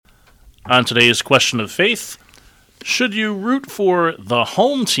On today's question of faith, should you root for the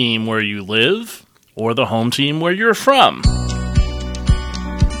home team where you live or the home team where you're from?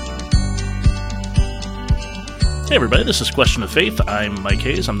 Hey everybody, this is Question of Faith. I'm Mike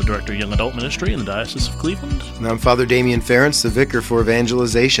Hayes. I'm the Director of Young Adult Ministry in the Diocese of Cleveland. And I'm Father Damian Ference, the Vicar for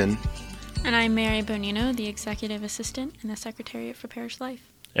Evangelization. And I'm Mary Bonino, the Executive Assistant in the Secretariat for Parish Life.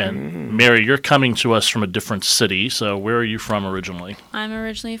 And Mary, you're coming to us from a different city, so where are you from originally? I'm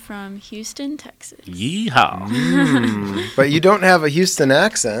originally from Houston, Texas. Yeehaw. But you don't have a Houston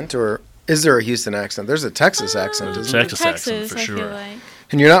accent, or is there a Houston accent? There's a Texas accent, isn't there? Texas accent, for sure. I feel like.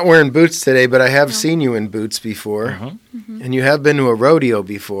 And you're not wearing boots today, but I have seen you in boots before. And you have been to a rodeo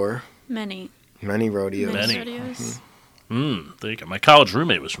before. Many rodeos. Many. rodeos. There you go. My college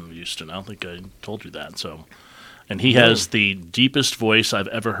roommate was from Houston. I don't think I told you that. And he has the deepest voice I've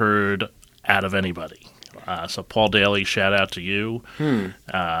ever heard out of anybody. So Paul Daly, shout out to you.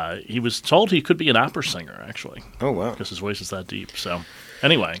 He was told he could be an opera singer, actually. Oh, wow. Because his voice is that deep. So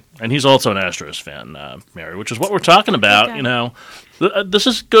anyway, and he's also an Astros fan, Mary, which is what we're talking about. Okay. You know,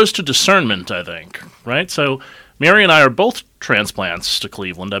 this goes to discernment, I think, right? So Mary and I are both transplants to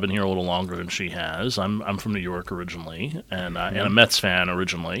Cleveland. I've been here a little longer than she has. I'm from New York originally, and a Mets fan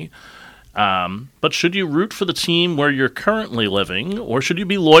originally. But should you root for the team where you're currently living, or should you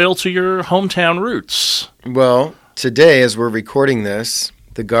be loyal to your hometown roots? Well, today, as we're recording this,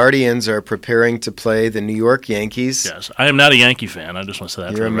 the Guardians are preparing to play the New York Yankees. Yes, I am not a Yankee fan. I just want to say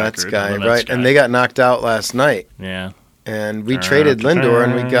that You're for a the Mets record. guy, I'm a Mets right? guy. And they got knocked out last night. Yeah. And we traded Lindor,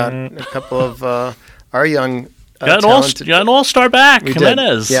 and we got a couple of our young got an all-star back, We did,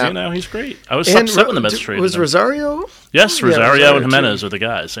 Jimenez. yeah. You know, he's great. I was upset when the Mets traded Was him. Rosario? Yes, Yeah, Rosario and too. Jimenez are the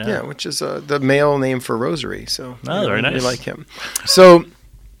guys. Yeah. Yeah, which is the male name for Rosary. So Very nice. We like him. So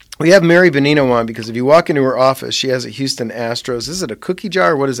we have Mary Bonino on because if you walk into her office, she has a Houston Astros. Is it a cookie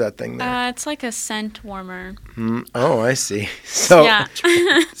jar? What is that thing there? It's like a scent warmer. Oh, I see. So, Yeah.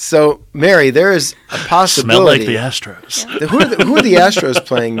 so Mary, there is a Smell possibility. like the Astros. Who are the Astros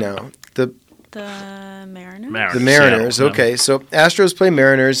playing now? The Mariners. The Mariners. Seattle, Okay, so Astros play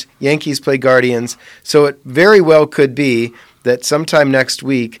Mariners, Yankees play Guardians. So it very well could be that sometime next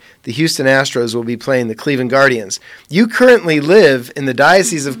week the Houston Astros will be playing the Cleveland Guardians. You currently live in the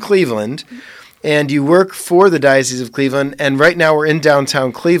Diocese of Cleveland, and you work for the Diocese of Cleveland, and right now we're in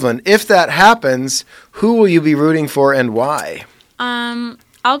downtown Cleveland. If that happens, who will you be rooting for and why?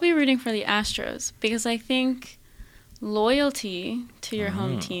 I'll be rooting for the Astros because I think loyalty to your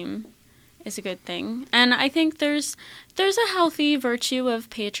home team is a good thing. And I think there's a healthy virtue of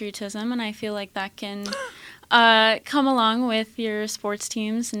patriotism, and I feel like that can come along with your sports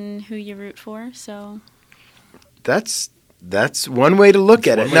teams and who you root for. So That's one way to look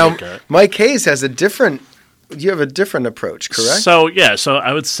at it. One way to Now, look at it. Mike Hayes has you have a different approach, correct? So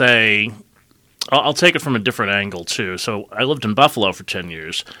I would say I'll take it from a different angle too. So I lived in Buffalo for 10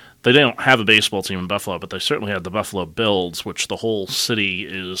 years. They don't have a baseball team in Buffalo, but they certainly have the Buffalo Bills, which the whole city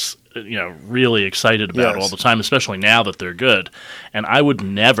is, really excited about Yes. all the time, especially now that they're good. And I would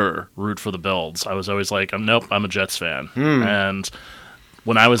never root for the Bills. I was always like, nope, I'm a Jets fan. And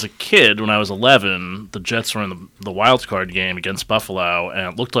when I was a kid, when I was 11, the Jets were in the wild card game against Buffalo,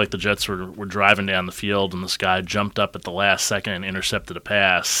 and it looked like the Jets were driving down the field, and this guy jumped up at the last second and intercepted a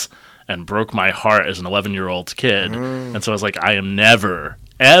pass and broke my heart as an 11-year-old kid. And so I was like, I am never,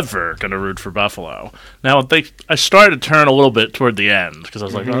 ever going to root for Buffalo. Now, I started to turn a little bit toward the end because I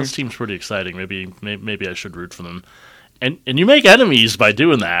was like, oh, this team's pretty exciting. Maybe I should root for them. And you make enemies by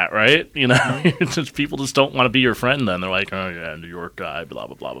doing that, right? You know, people just don't want to be your friend then. They're like, oh, yeah, New York guy, blah,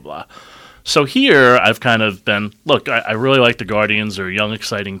 blah, blah, blah, blah. So here I've kind of been, look, I really like the Guardians. They're a young,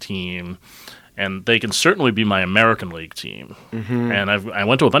 exciting team. And they can certainly be my American League team. And I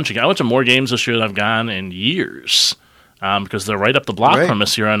went to more games this year than I've gone in years because they're right up the block from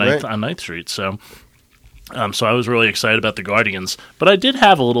us here on 9th Street. So I was really excited about the Guardians. But I did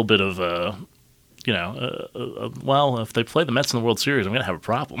have a little bit of well, if they play the Mets in the World Series, I'm going to have a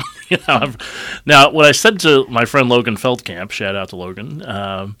problem. Now, what I said to my friend Logan Feldkamp, shout out to Logan,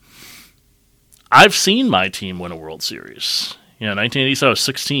 I've seen my team win a World Series. 1986, I was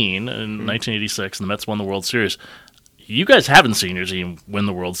 16 in 1986, and the Mets won the World Series. You guys haven't seen your team win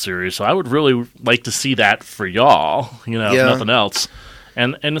the World Series, so I would really like to see that for y'all, if nothing else.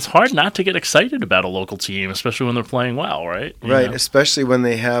 And it's hard not to get excited about a local team, especially when they're playing well, right? Right, especially when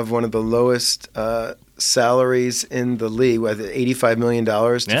they have one of the lowest salaries in the league, with $85 million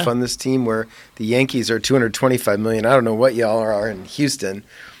to fund this team, where the Yankees are $225 million. I don't know what y'all are in Houston,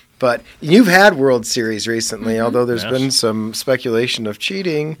 But you've had World Series recently, although there's Yes. been some speculation of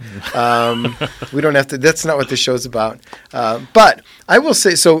cheating. We don't have to. That's not what this show's about. But I will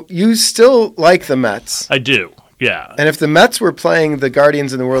say, so you still like the Mets, I do. Yeah. and if the Mets were playing the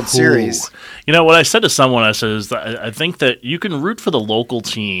Guardians in the World Series, Ooh. You know, what I said to someone, I said, is that I think that you can root for the local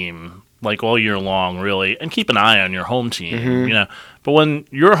team like all year long, really, and keep an eye on your home team, you know. But when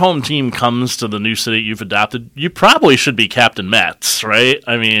your home team comes to the new city you've adopted, you probably should be Captain Mets, right?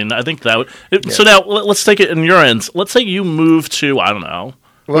 I mean, I think that would... So now, let's take it in your ends. Let's say you move to, I don't know,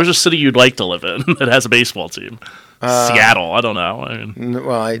 where's a city you'd like to live in that has a baseball team? Seattle, I don't know. I mean,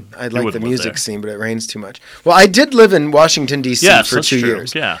 well, I like the wouldn't live music there. scene, but it rains too much. Well, I did live in Washington, D.C. yes, for that's 2 true.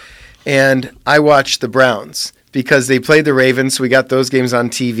 years. Yeah. And I watched the Browns because they played the Ravens, so we got those games on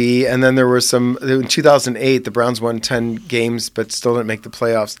TV. And then there were some in 2008. The Browns won 10 games, but still didn't make the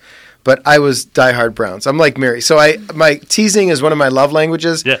playoffs. But I was diehard Browns. I'm like Mary, so my teasing is one of my love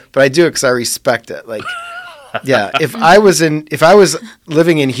languages. Yeah. But I do it because I respect it. Like, yeah, if I was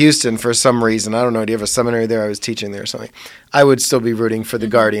living in Houston for some reason, I don't know, do you have a seminary there? I was teaching there or something. I would still be rooting for the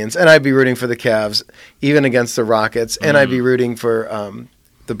Guardians, and I'd be rooting for the Cavs, even against the Rockets, and I'd be rooting for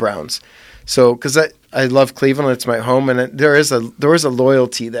the Browns. So, because I love Cleveland, it's my home, and there is a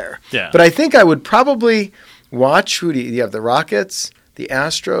loyalty there. Yeah. But I think I would probably watch. Who do you have? The Rockets, the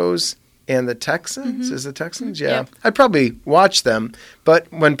Astros, and the Texans. Is the Texans? Yeah. Yep. I'd probably watch them, but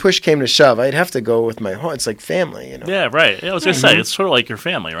when push came to shove, I'd have to go with my home. It's like family, you know. Yeah, right. Yeah, I was going to say, it's sort of like your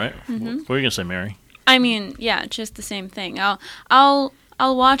family, right? What were you going to say, Mary? I mean, yeah, just the same thing. I'll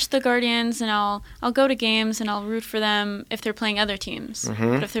watch the Guardians and I'll go to games and I'll root for them if they're playing other teams.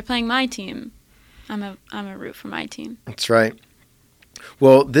 But if they're playing my team, I'm a root for my team. That's right.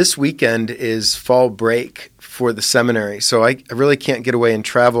 Well, this weekend is fall break for the seminary, so I really can't get away and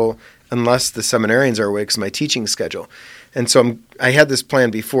travel unless the seminarians are away because of my teaching schedule. And so I had this plan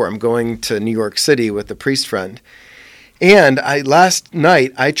before. I'm going to New York City with a priest friend. And last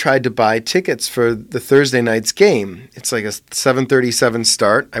night I tried to buy tickets for the Thursday night's game. It's like a 7:37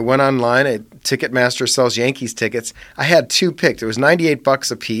 start. I went online. Ticketmaster sells Yankees tickets. I had two picked. It was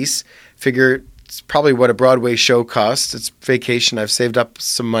 $98 a piece. Figure it's probably what a Broadway show costs. It's vacation. I've saved up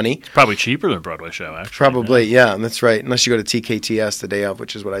some money. It's probably cheaper than a Broadway show, actually. Probably, yeah, that's right. Unless you go to TKTS the day of,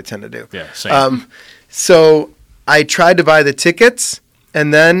 which is what I tend to do. Yeah, same. So I tried to buy the tickets,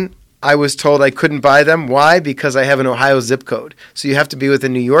 and then I was told I couldn't buy them. Why? Because I have an Ohio zip code. So you have to be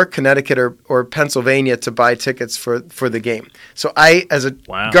within New York, Connecticut, or Pennsylvania to buy tickets for the game. So I, as a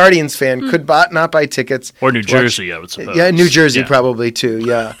Guardians fan, could not buy tickets. Or New Jersey, I would suppose. Yeah, New Jersey probably too,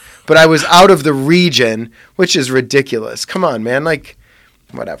 yeah. But I was out of the region, which is ridiculous. Come on, man. Like,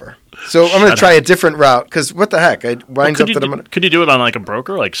 whatever. So I'm going to try a different route because what the heck? Could you do it on like a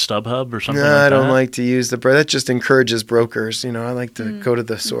broker, like StubHub or something like that? I don't like to use the broker. That just encourages brokers. You know, I like to go to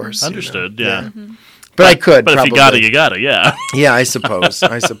the source. Understood, you know? yeah. But I could, But probably. if you got it, you got it, yeah. Yeah, I suppose.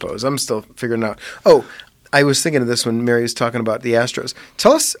 I'm still figuring it out. Oh, I was thinking of this when Mary was talking about the Astros.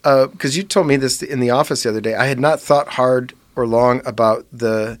 Tell us, because you told me this in the office the other day. I had not thought hard or long about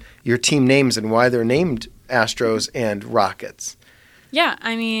your team names and why they're named Astros and Rockets. Yeah,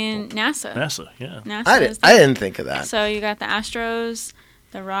 I mean, NASA. NASA, yeah. NASA I didn't think of that. So you got the Astros,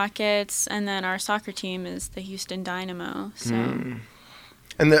 the Rockets, and then our soccer team is the Houston Dynamo. So.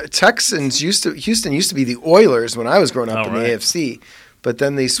 And the Texans Houston used to be the Oilers when I was growing up in the AFC, but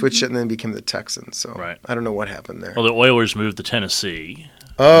then they switched it and then became the Texans. So I don't know what happened there. Well, the Oilers moved to Tennessee.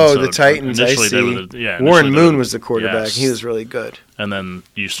 Oh, so the Titans, I see. Warren Moon was the quarterback. Yes. He was really good. And then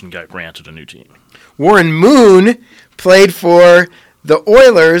Houston got granted a new team. Warren Moon played for the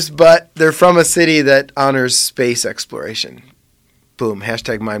Oilers, but they're from a city that honors space exploration. Boom.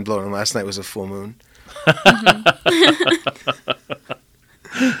 Hashtag mind blown. Last night was a full moon.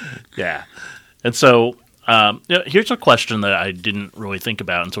 Yeah. And so here's a question that I didn't really think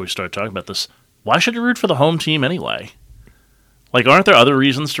about until we started talking about this. Why should you root for the home team anyway? Like, aren't there other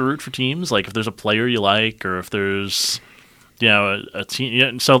reasons to root for teams? Like, if there's a player you like, or if there's, a team.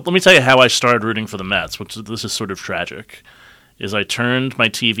 Yeah, so let me tell you how I started rooting for the Mets, which this is sort of tragic. Is I turned my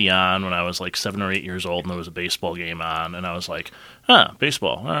TV on when I was like 7 or 8 years old, and there was a baseball game on, and I was like,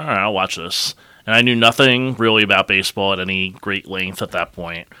 baseball. All right, I'll watch this. And I knew nothing really about baseball at any great length at that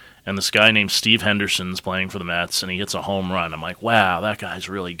point. And this guy named Steve Henderson's playing for the Mets, and he hits a home run. I'm like, wow, that guy's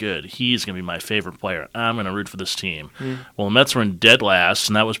really good. He's going to be my favorite player. I'm going to root for this team. Well, the Mets were in dead last,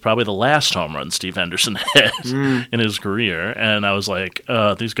 and that was probably the last home run Steve Henderson had in his career. And I was like,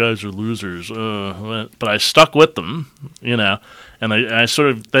 these guys are losers. But I stuck with them, and I sort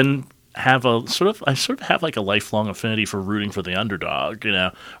of then have like a lifelong affinity for rooting for the underdog,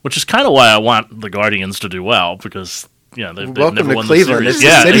 which is kind of why I want the Guardians to do well, because they've Welcome never to won Cleveland. the It's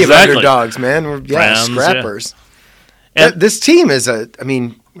series. the city exactly. of underdogs, man. We're Browns, scrappers. And- This team is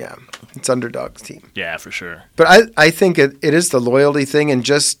it's underdogs team. Yeah, for sure. But I think it is the loyalty thing, and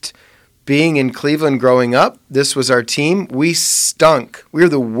just being in Cleveland growing up, this was our team. We stunk. We were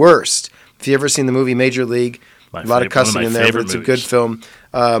the worst. If you ever seen the movie Major League, a lot of cussing in there, but it's a good film.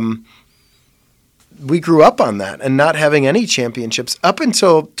 We grew up on that and not having any championships. Up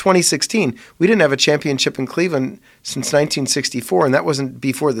until 2016, we didn't have a championship in Cleveland since 1964, and that wasn't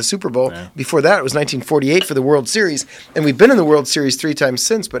before the Super Bowl. Yeah. Before that, it was 1948 for the World Series, and we've been in the World Series 3 times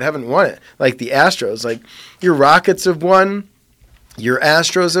since, but haven't won it. Like the Astros. Like your Rockets have won, your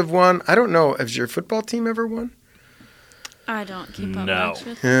Astros have won. I don't know. Has your football team ever won? I don't keep up No. much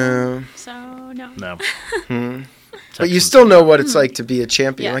with Yeah. them, so no. No. But you still know what it's like to be a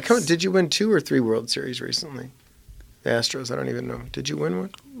champion. Yes. Like, did you win 2 or 3 World Series recently? The Astros, I don't even know. Did you win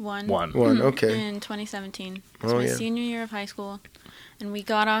one? One. One, okay. In 2017. It was Oh, my yeah. senior year of high school. And we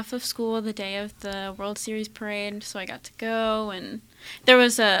got off of school the day of the World Series parade, so I got to go. And there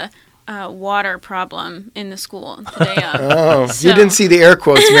was a water problem in the school the day of. Oh, So- you didn't see the air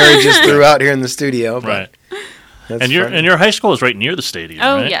quotes Mary just threw out here in the studio. But Right. that's And funny. your high school is right near the stadium,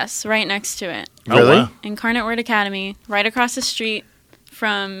 Oh, right? yes, right next to it. Oh, Really? wow. Incarnate Word Academy, right across the street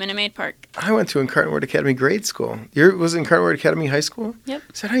from Minute Maid Park. I went to Incarnate Word Academy grade school. Was it Incarnate Word Academy high school? Yep.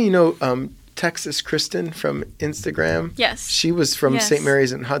 Is that how you know Texas Kristen from Instagram? Yes. She was from Yes. St.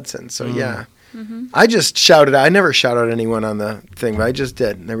 Mary's in Hudson, so yeah. Mm-hmm. I just shouted. I never shouted at anyone on the thing, but I just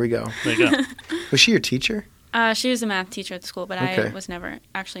did. There we go. There you go. Was she your teacher? She was a math teacher at the school, but Okay. I was never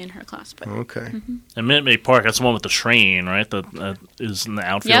actually in her class. But Okay. And Minute Maid Park, that's the one with the train, right? That is in the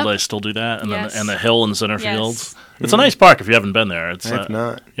outfield. Yep. They still do that, and Yes. then and the hill in center Yes. field. It's a nice park if you haven't been there. It's I have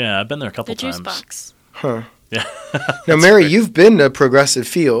not. Yeah, I've been there a couple the juice times. box. Huh. Yeah. Now, Mary, you've been to Progressive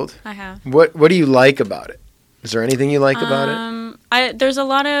Field. I have. What do you like about it? Is there anything you like about it? There's a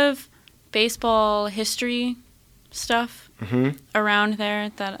lot of baseball history stuff Mm-hmm. around there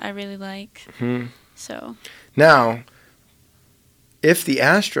that I really like. Hmm. So Now, if the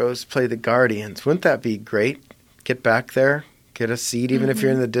Astros play the Guardians, wouldn't that be great? Get back there, get a seat, even if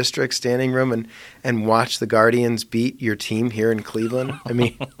you're in the district standing room, and watch the Guardians beat your team here in Cleveland. I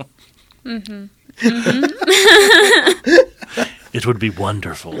mean, It would be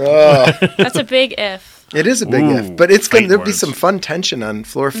wonderful. oh, that's a big if. it is a big Ooh, if, but fighting there'll be words. some fun tension on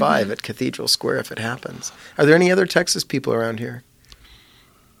floor 5 at Cathedral Square if it happens. Are there any other Texas people around here?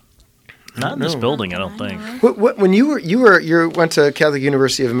 Not in this No. building, I don't think. What when you went to Catholic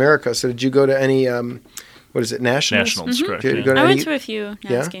University of America? So did you go to any what is it, nationals? Nationals, correct. Did you yeah. go to I any? went to a few Nats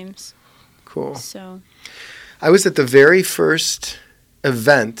Yeah? games. Cool. So I was at the very first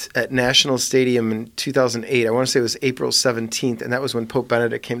event at National Stadium in 2008. I want to say it was April 17th, and that was when Pope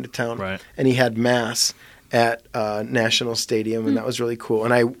Benedict came to town. Right. And he had Mass at National Stadium, and that was really cool.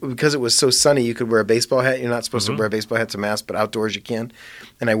 And because it was so sunny, you could wear a baseball hat. You're not supposed to wear a baseball hat to Mass, but outdoors you can.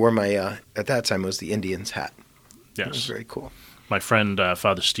 And I wore my, at that time, it was the Indians hat. It was Yes. very cool. My friend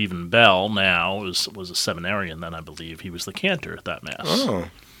Father Stephen Bell now was a seminarian then, I believe. He was the cantor at that mass. Oh,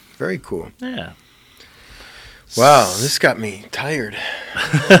 very cool. Yeah. Wow, this got me tired.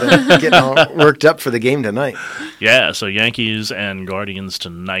 Getting all worked up for the game tonight. Yeah, so Yankees and Guardians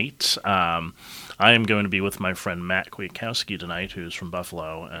tonight. I am going to be with my friend Matt Kwiatkowski tonight, who's from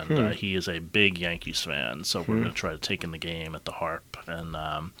Buffalo, and he is a big Yankees fan. So we're going to try to take in the game at the Harp, and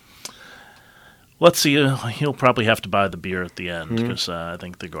let's see. He'll probably have to buy the beer at the end because I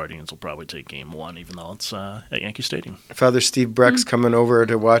think the Guardians will probably take Game 1, even though it's at Yankee Stadium. Father Steve Breck's coming over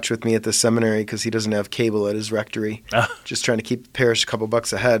to watch with me at the seminary because he doesn't have cable at his rectory. Just trying to keep the parish a couple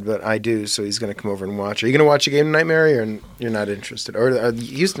bucks ahead, but I do, so he's going to come over and watch. Are you going to watch a game tonight, Mary, or you're not interested? Or are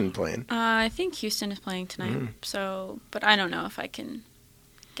Houston playing? I think Houston is playing tonight. So, but I don't know if I can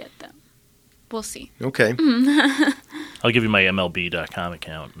get them. We'll see. Okay. I'll give you my MLB.com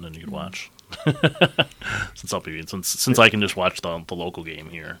account, and then you can watch. since I can just watch the local game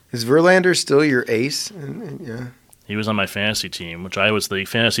here. Is Verlander still your ace? Yeah. He was on my fantasy team, which I was the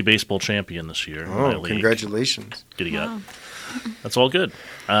fantasy baseball champion this year. in my Oh, league. congratulations. Giddy up. Wow. That's all good.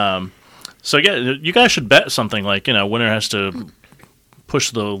 So yeah, you guys should bet something like, winner has to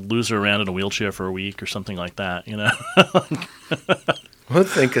push the loser around in a wheelchair for a week or something like that. We'll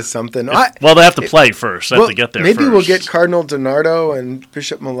think of something. Well, they have to play first. They have to get there maybe first. we'll get Cardinal Donardo and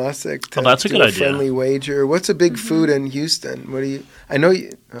Bishop Molesic to that's a do good a idea. friendly wager. What's a big food in Houston? What do you? I know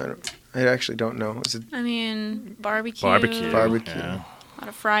you. I actually don't know. Is it I mean, barbecue. Barbecue. A Yeah. lot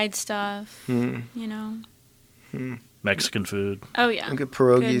of fried stuff. You know. Mexican food. Oh yeah. I'll get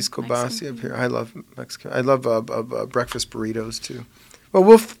pierogies, Good kobasi Mexican up here. I love Mexican. I love breakfast burritos too. Well,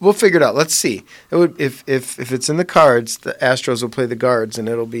 we'll figure it out. Let's see. If it's in the cards, the Astros will play the Guards, and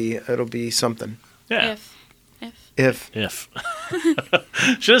it'll be something. Yeah. If.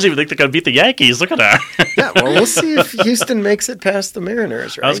 She doesn't even think they're going to beat the Yankees. Look at her. Yeah, well, we'll see if Houston makes it past the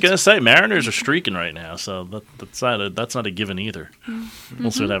Mariners, right? I was going to say, Mariners are streaking right now, so that's not a given either. Mm-hmm.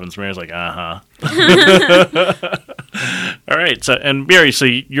 We'll see what happens. Mariners like, All right, and Mary, so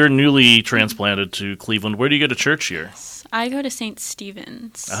you're newly transplanted to Cleveland. Where do you go to church here? I go to St.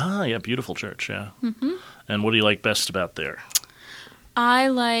 Stephen's. Ah, yeah, beautiful church, yeah. Mm-hmm. And what do you like best about there? I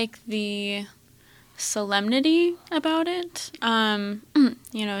like the solemnity about it.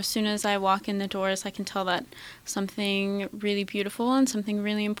 As soon as I walk in the doors, I can tell that something really beautiful and something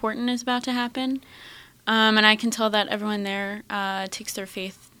really important is about to happen. And I can tell that everyone there takes their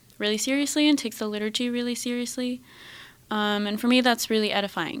faith really seriously and takes the liturgy really seriously. And for me, that's really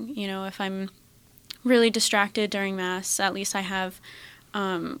edifying. If I'm really distracted during Mass, at least I have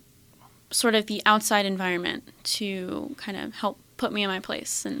sort of the outside environment to kind of help put me in my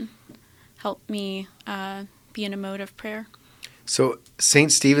place and help me be in a mode of prayer. So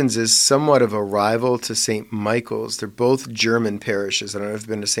St. Stephen's is somewhat of a rival to St. Michael's. They're both German parishes. I don't know if you've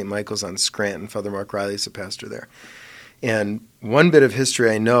been to St. Michael's on Scranton. Father Mark Riley is a pastor there. And one bit of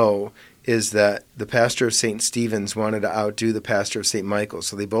history I know is that the pastor of St. Stephen's wanted to outdo the pastor of St. Michael's.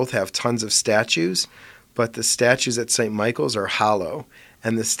 So they both have tons of statues, but the statues at St. Michael's are hollow,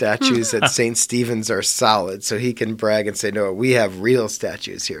 and the statues at St. Stephen's are solid. So he can brag and say, no, we have real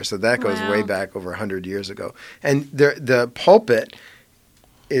statues here. So that goes way back over 100 years ago. And the pulpit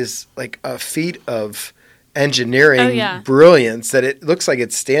is like a feat of engineering brilliance that it looks like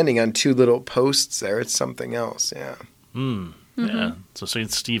it's standing on two little posts there. It's something else, yeah. Yeah. So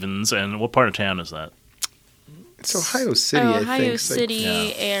St. Stephen's, and what part of town is that? It's Ohio City, I think. Ohio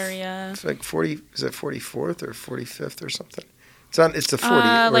City area. It's like 40. Is it 44th or 45th or something? It's the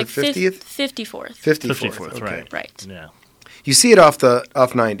 40th or like 50th. 54th. 54th. Okay. Right. Yeah. You see it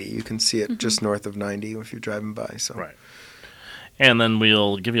off 90. You can see it just north of 90 if you're driving by. So. Right. And then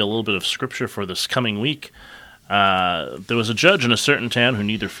we'll give you a little bit of scripture for this coming week. There was a judge in a certain town who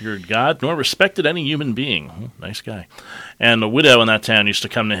neither feared God nor respected any human being. Nice guy. And a widow in that town used to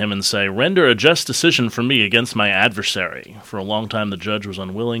come to him and say, "Render a just decision for me against my adversary." For a long time the judge was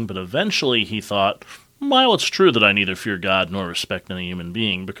unwilling, but eventually he thought, "While it's true that I neither fear God nor respect any human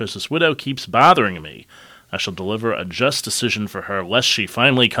being, because this widow keeps bothering me, I shall deliver a just decision for her, lest she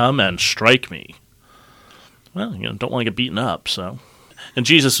finally come and strike me." Well, don't want to get beaten up, so... And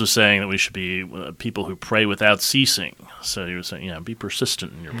Jesus was saying that we should be people who pray without ceasing. So he was saying, be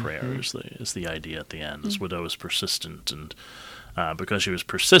persistent in your prayer is the idea at the end. This widow is persistent, and because she was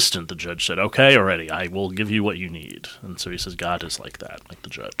persistent, the judge said, "Okay, already, I will give you what you need." And so he says God is like that, like the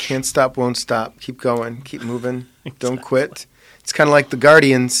judge. Can't stop, won't stop. Keep going, keep moving. Don't quit. It's kind of like the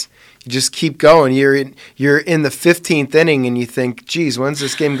Guardians. You just keep going. You're in the 15th inning, and you think, geez, when's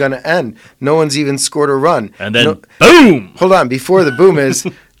this game going to end? No one's even scored a run. And then, boom! Hold on. Before the boom is,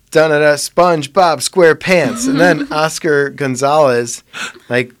 da-da-da, SpongeBob SquarePants. And then Oscar Gonzalez,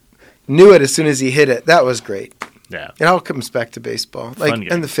 knew it as soon as he hit it. That was great. Yeah. It all comes back to baseball. Fun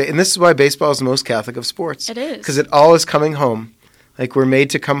game. And this is why baseball is the most Catholic of sports. It is. Because it all is coming home. We're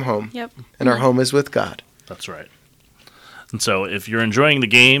made to come home. Yep. And our home is with God. That's right. And so if you're enjoying the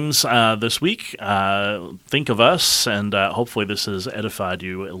games this week, think of us, and hopefully this has edified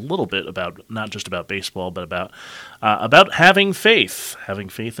you a little bit about not just about baseball, but about having faith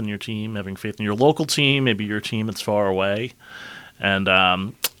in your team, having faith in your local team, maybe your team that's far away. And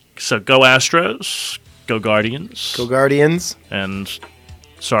so go Astros, go Guardians. Go Guardians. And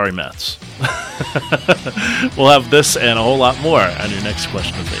sorry, Mets. We'll have this and a whole lot more on your next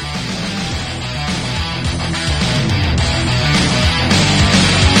Question of Faith.